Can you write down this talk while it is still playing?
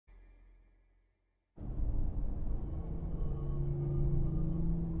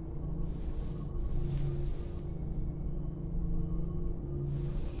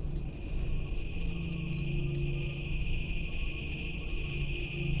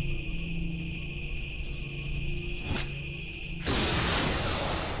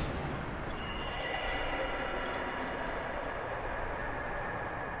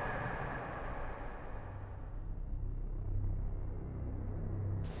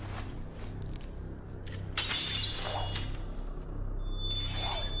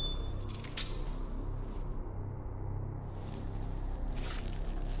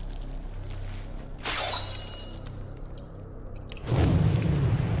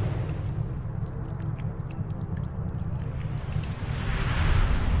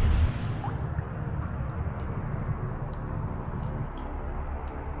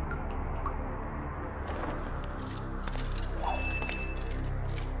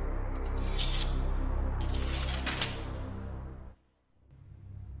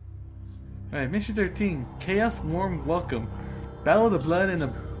Alright, mission 13. Chaos Warm Welcome. Battle of the Blood and the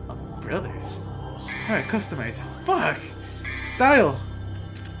Brothers. Alright, customize. Fuck! Style!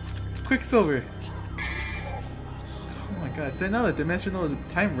 Quicksilver. Oh my god, send out a dimensional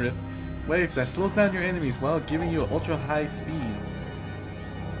time rift wave that slows down your enemies while giving you an ultra high speed.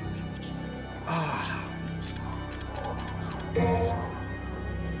 Ah.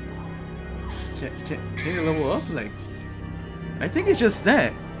 Can it level up? Like, I think it's just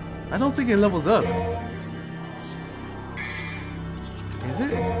that. I don't think it levels up. Is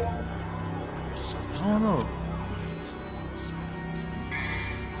it? I don't know.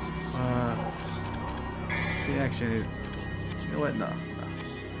 See action is. You know what? No.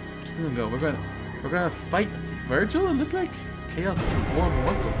 Just gonna go. We're gonna fight Virgil. It look like Chaos Warm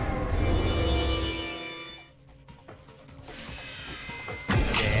Welcome.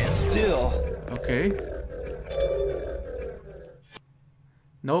 Stand still. Okay.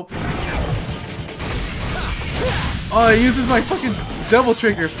 Nope. Oh, it uses my fucking devil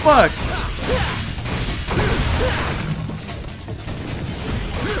trigger. Fuck.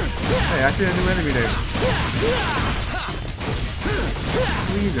 Hey, I see a new enemy there.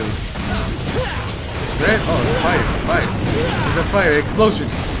 What do you do? Red? Oh, it's fire. Fire. It's a fire. Explosion.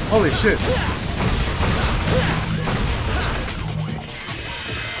 Holy shit.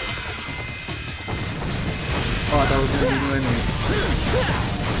 Oh, I thought it was gonna be new enemies.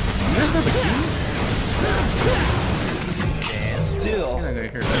 You guys have a key? Stand still. You're not gonna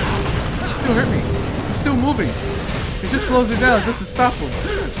hear that. It still hurt me. It's still moving. It just slows it down just to stop him.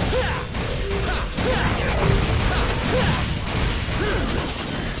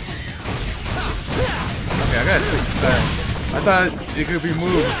 Okay, I gotta switch style. I thought it could be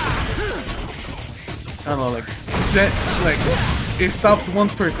moved. I don't know, like it stopped one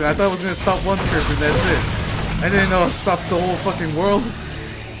person. I thought it was gonna stop one person. That's it. I didn't know it stops the whole fucking world.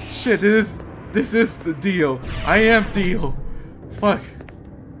 Shit, this is the Dio. I am Dio. Fuck.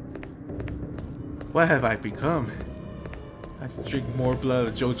 What have I become? I have to drink more blood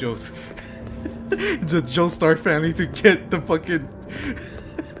of JoJo's. The Joestar family to get the fucking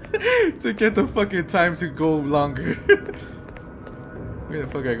time to go longer. Where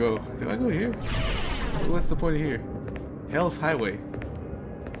the fuck I go? Do I go here? What's the point of here? Hell's Highway.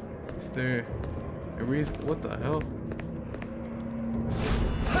 Is there a reason? What the hell?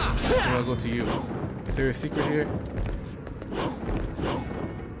 I'll go to you. Is there a secret here?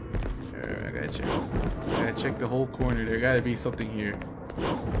 I gotta check. I gotta check the whole corner. There gotta be something here.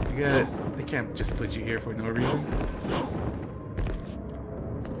 They can't just put you here for no reason.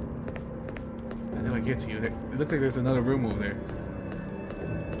 How do I get to you? It looks like there's another room over there.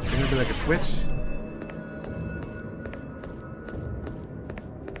 Is there gonna be like a switch?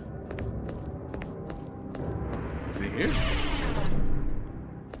 Is it here?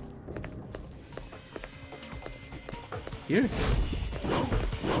 Here?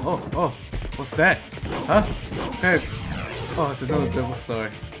 Oh, what's that? Huh? Hey. Oh, it's another Devil Star.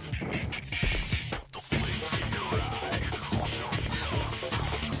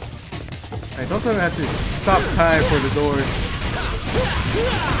 I don't have to stop time for the door.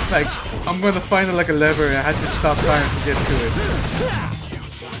 Like, I'm gonna find like a lever and I have to stop time to get to it.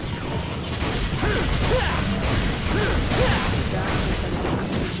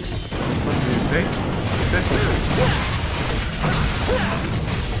 What did it say? It says something.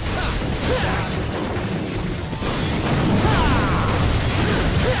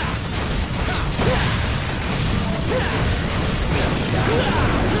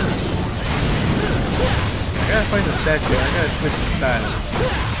 I gotta find the statue. I gotta switch the style.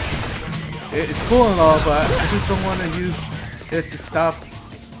 It's cool and all, but I just don't want to use it to stop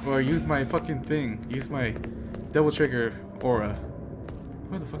or use my fucking thing. Use my Devil Trigger aura.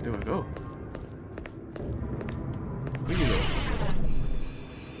 Where the fuck do I go? Where do you go?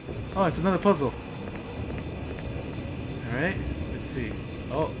 Oh, it's another puzzle. Alright, let's see.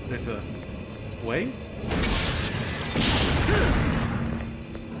 Oh, there's a way?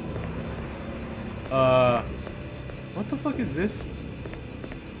 What the fuck is this?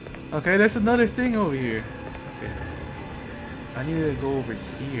 Okay, there's another thing over here. Okay. I need to go over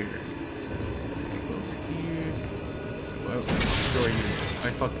here. It goes here. Well, destroy you. I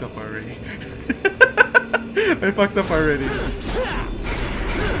fucked up already. I fucked up already.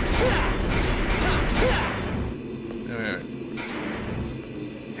 Alright.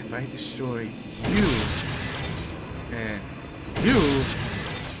 If I destroy you and you,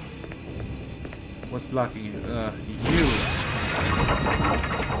 what's blocking you? You.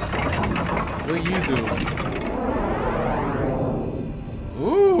 What do you do?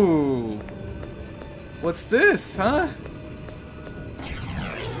 Ooh. What's this, huh?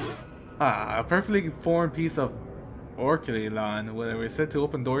 A perfectly formed piece of Orchidlan, whatever, is said to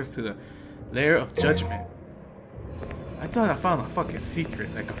open doors to the Lair of Judgment. I thought I found a fucking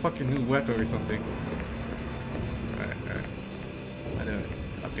secret, like a fucking new weapon or something. Alright. I do it.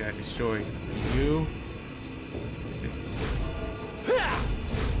 Okay, I destroy you.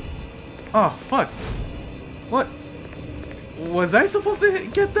 Oh, fuck. What? Was I supposed to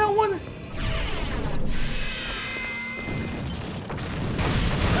get that one?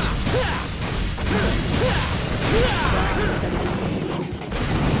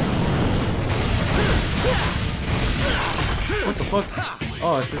 What the fuck?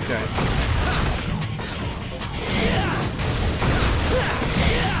 Oh, it's this guy.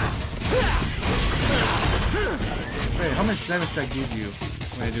 Wait, how much damage did I give you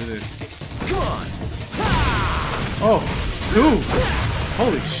when I do this? Oh, 2!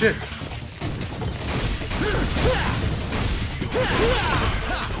 Holy shit.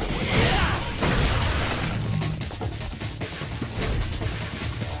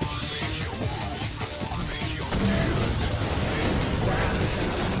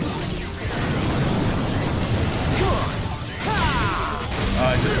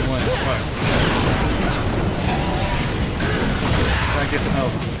 Just one. Fuck. Try and get some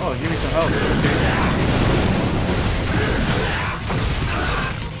help. Oh, give me some help.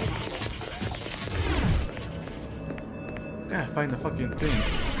 Okay. Gotta find the fucking thing.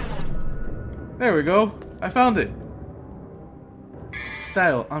 There we go. I found it.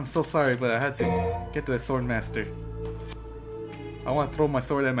 Style, I'm so sorry, but I had to get to the sword master. I want to throw my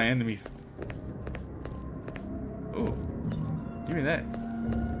sword at my enemies. Ooh. Give me that.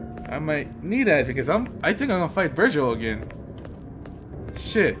 I might need that because I think I'm gonna fight Virgil again.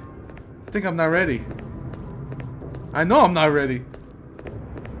 Shit. I think I'm not ready. I know I'm not ready.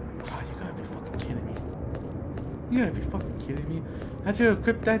 Oh, you gotta be fucking kidding me. You gotta be fucking kidding me. I had to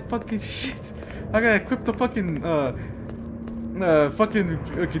equip that fucking shit. I gotta equip the fucking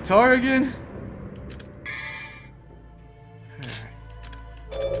guitar again.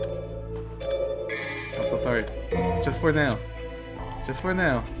 I'm so sorry. Just for now. Just for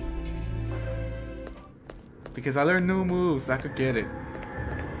now. Because I learned new moves, I could get it.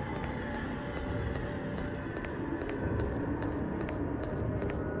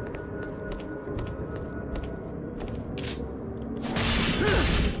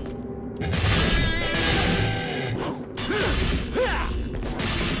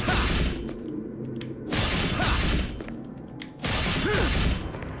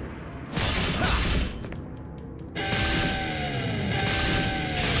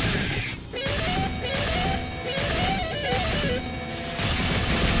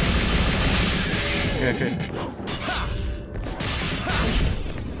 Okay.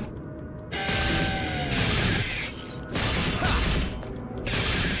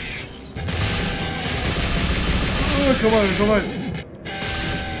 Oh, come on. Come on, you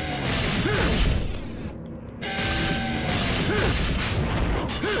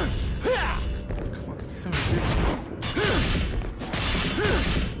son of a bitch.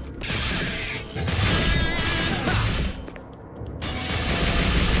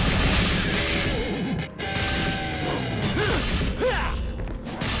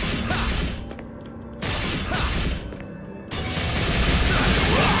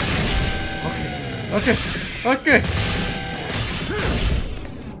 Okay.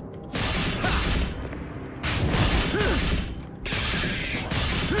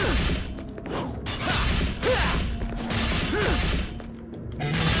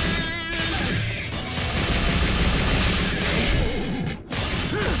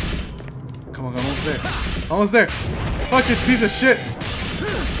 Come on, almost there. Almost there. Fucking piece of shit.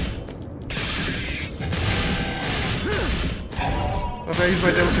 Okay, use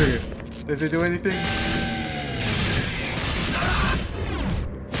my devil trigger. Does it do anything?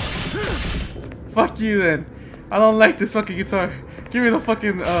 Fuck you then. I don't like this fucking guitar. Give me the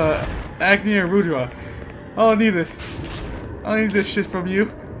fucking Agni and Rudra. I don't need this. I don't need this shit from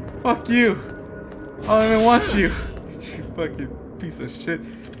you. Fuck you. I don't even want you. You fucking piece of shit.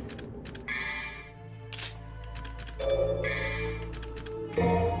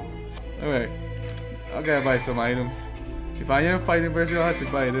 Alright. I gotta buy some items. If I am fighting Virgil, I have to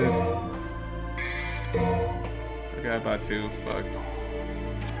buy this. I got about 2. Fuck.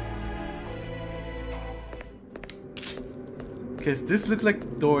 Because this looked like the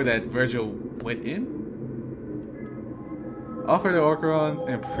door that Virgil went in. Offer the Orcheron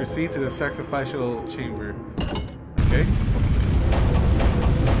and proceed to the sacrificial chamber. Okay.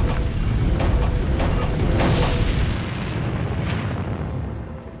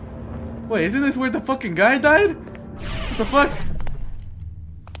 Wait, isn't this where the fucking guy died? What the fuck?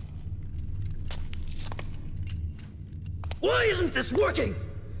 Why isn't this working?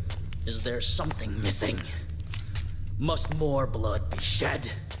 Is there something missing? Must more blood be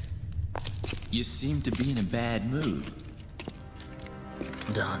shed? You seem to be in a bad mood.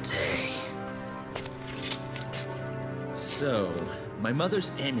 Dante. So, my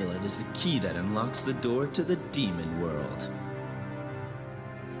mother's amulet is the key that unlocks the door to the demon world.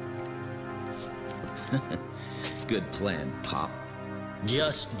 Good plan, Pop.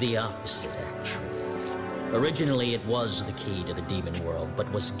 Just the opposite, actually. Originally, it was the key to the demon world, but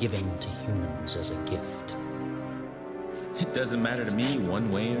was given to humans as a gift. It doesn't matter to me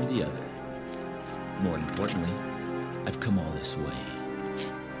one way or the other. More importantly, I've come all this way.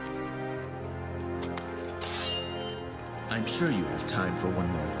 I'm sure you have time for one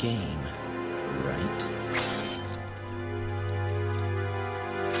more game, right?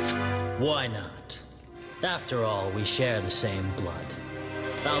 Why not? After all, we share the same blood.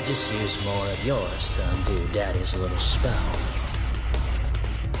 I'll just use more of yours to undo Daddy's little spell.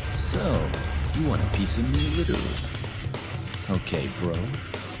 So, you want a piece of me, literally? Okay, bro.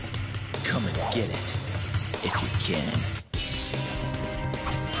 Come and get it, if you can.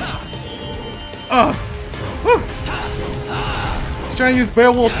 Whew. He's trying to use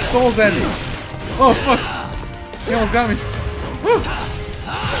Beowulf souls at me. Oh fuck! He almost got me. Whew.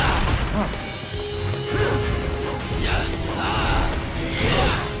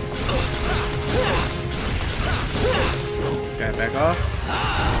 Okay, back off.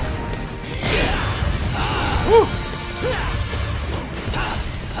 Woo!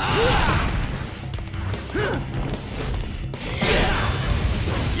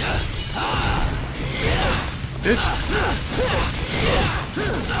 Bitch.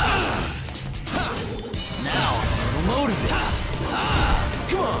 Now I'm motivated.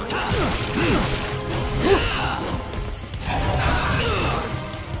 Come on.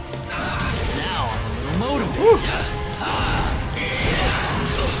 Now I'm motivated.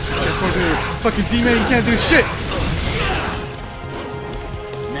 Fucking D-Man, you can't do shit!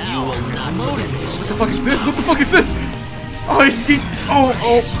 Now I'm not motivated. What the fuck is this? What the fuck is this? Oh,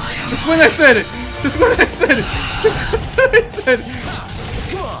 oh. Just when I said it! Just when I said it! Just when I said it!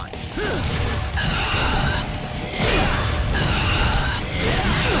 Come on.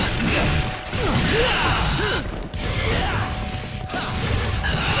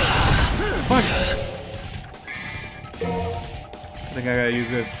 Fuck! I think I gotta use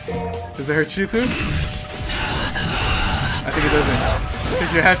this. Does it hurt you too? I think it doesn't.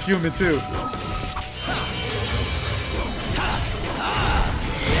 Because you're half human too.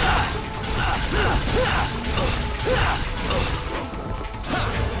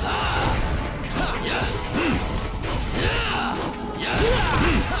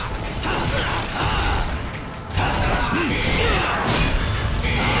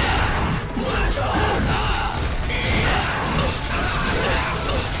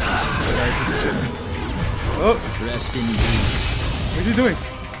 Oh! Rest in peace. What's he doing?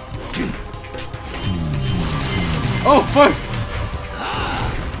 Oh, fuck!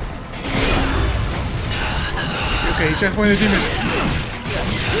 Okay, he transformed the demon.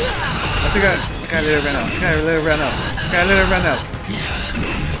 I think I gotta let it run out. Gotta let it run out. Gotta let it run out.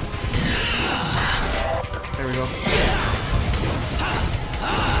 There we go.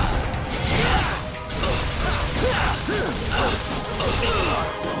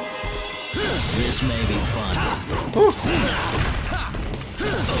 This may be fun. Ooh.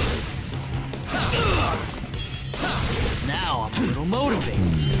 Now I'm a little motivated.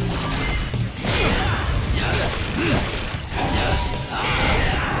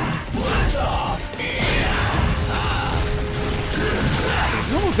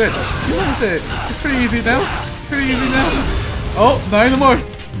 He's almost dead. He's almost dead. It's pretty easy now. It's pretty easy now. Oh, not anymore.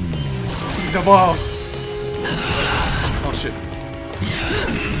 He's a ball. Oh shit.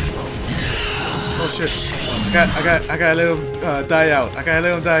 Oh shit. I gotta let him die out. I gotta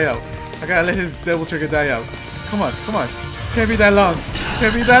let him die out. I gotta let his double trigger die out. Come on, come on. Can't be that long.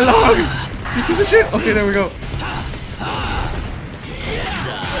 Can't be that long. You piece of shit. Okay, there we go.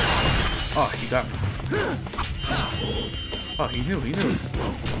 Oh, he got me. Oh, he knew, he knew.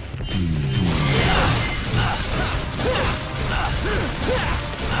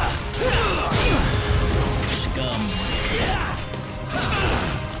 Scum.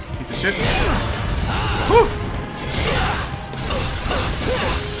 Piece of shit. Woo!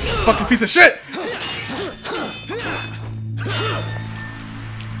 Fucking piece of shit!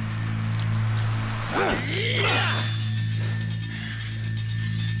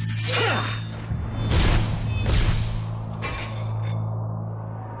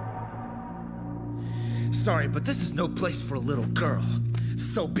 Sorry, but this is no place for a little girl.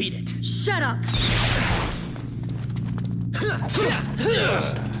 So beat it. Shut up! You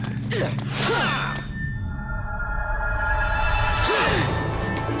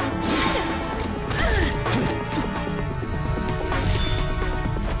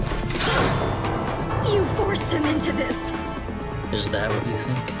forced him into this. Is that what you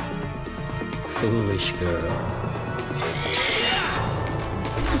think? Foolish girl.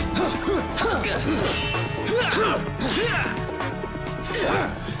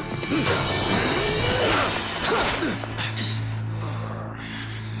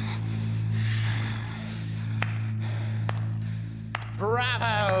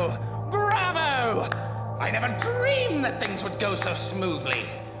 Bravo! Bravo! I never dreamed that things would go so smoothly.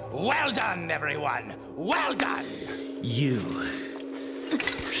 Well done, everyone. Well done. You.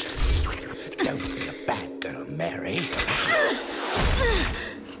 Don't be a bad girl, Mary.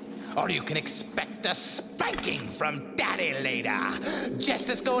 Or you can expect a spanking from Daddy later. Just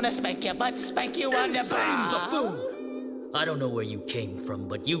as gonna spank you, but spank you on the butt. Buffoon! I don't know where you came from,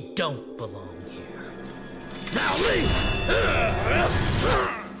 but you don't belong here. Now leave!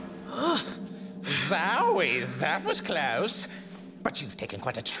 Zowie, that was close. But you've taken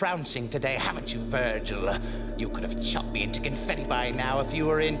quite a trouncing today, haven't you, Virgil? You could have chopped me into confetti by now if you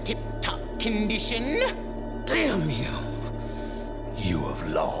were in tip-top condition. Damn you. You have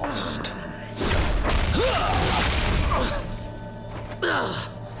lost.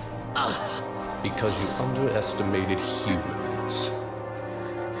 Because you underestimated humans.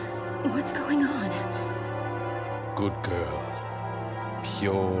 What's going on? Good girl.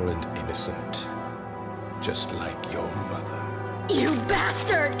 Pure and innocent. Just like your mother. You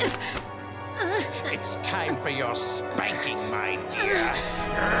bastard! It's time for your spanking, my dear.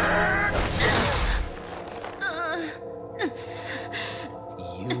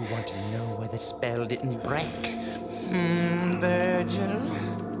 You want to know why the spell didn't break? Virgil?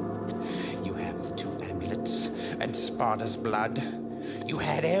 You have the 2 amulets and Sparta's blood. You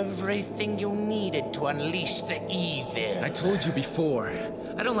had everything you needed to unleash the evil. I told you before,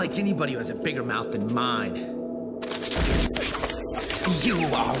 I don't like anybody who has a bigger mouth than mine. You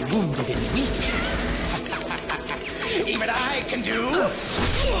are wounded and weak. Even I can do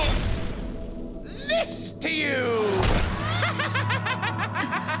this to you.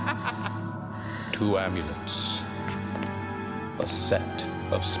 2 amulets. A set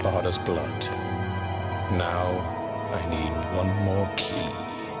of Sparta's blood. Now, I need one more key.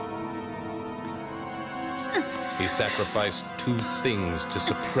 He sacrificed 2 things to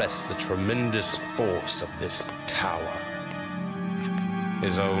suppress the tremendous force of this tower.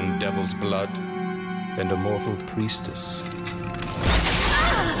 His own devil's blood and a mortal priestess.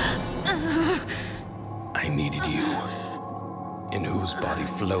 I needed you, in whose body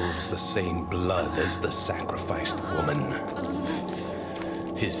flows the same blood as the sacrificed woman.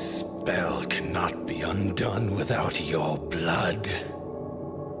 His spell cannot be undone without your blood.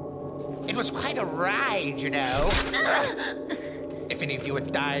 It was quite a ride, you know. If any of you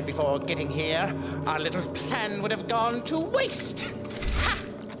had died before getting here, our little plan would have gone to waste. Ha!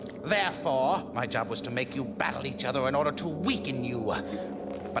 Therefore, my job was to make you battle each other in order to weaken you.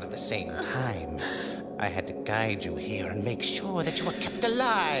 But at the same time, I had to guide you here and make sure that you were kept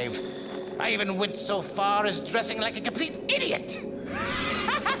alive. I even went so far as dressing like a complete idiot.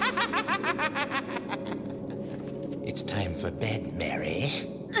 It's time for bed, Mary.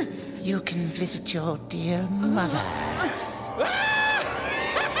 You can visit your dear mother.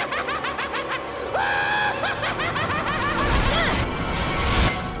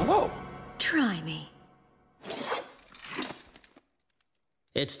 Whoa! Try me.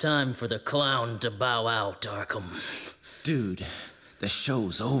 It's time for the clown to bow out, Arkham. Dude, the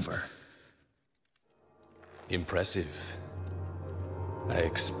show's over. Impressive. I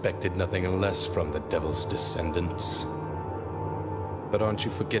expected nothing less from the Devil's descendants. But aren't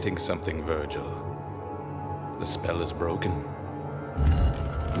you forgetting something, Virgil? The spell is broken.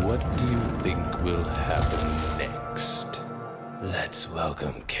 What do you think will happen next? Let's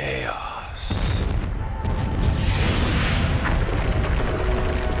welcome chaos.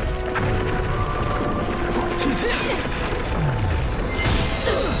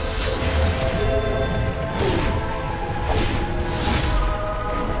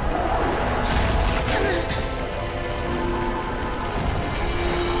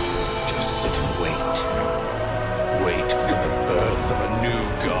 Just sit and wait. Wait for the birth of a new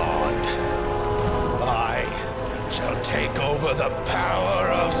god. I shall take over the power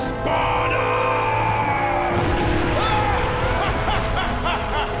of Sparta!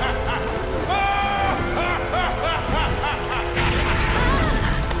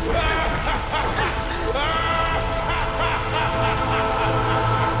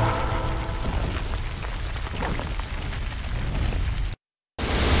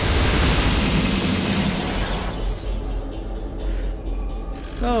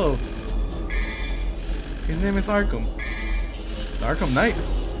 No. His name is Arkham. The Arkham Knight.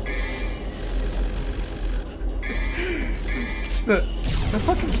 the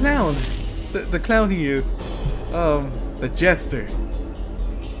fucking clown. The clown he is. The Jester.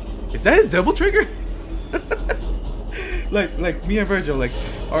 Is that his double trigger? like me and Virgil, like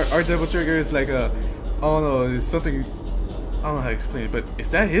our double trigger is like a, I don't know, it's something, I don't know how to explain it, but is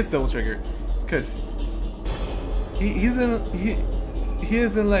that his double trigger? Cause he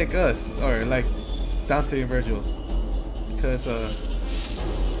isn't like us, or like Dante and Virgil, because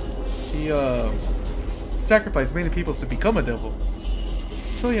he sacrificed many people to become a devil.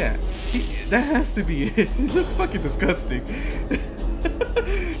 So yeah, that has to be it. He looks fucking disgusting.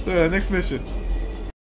 So next mission.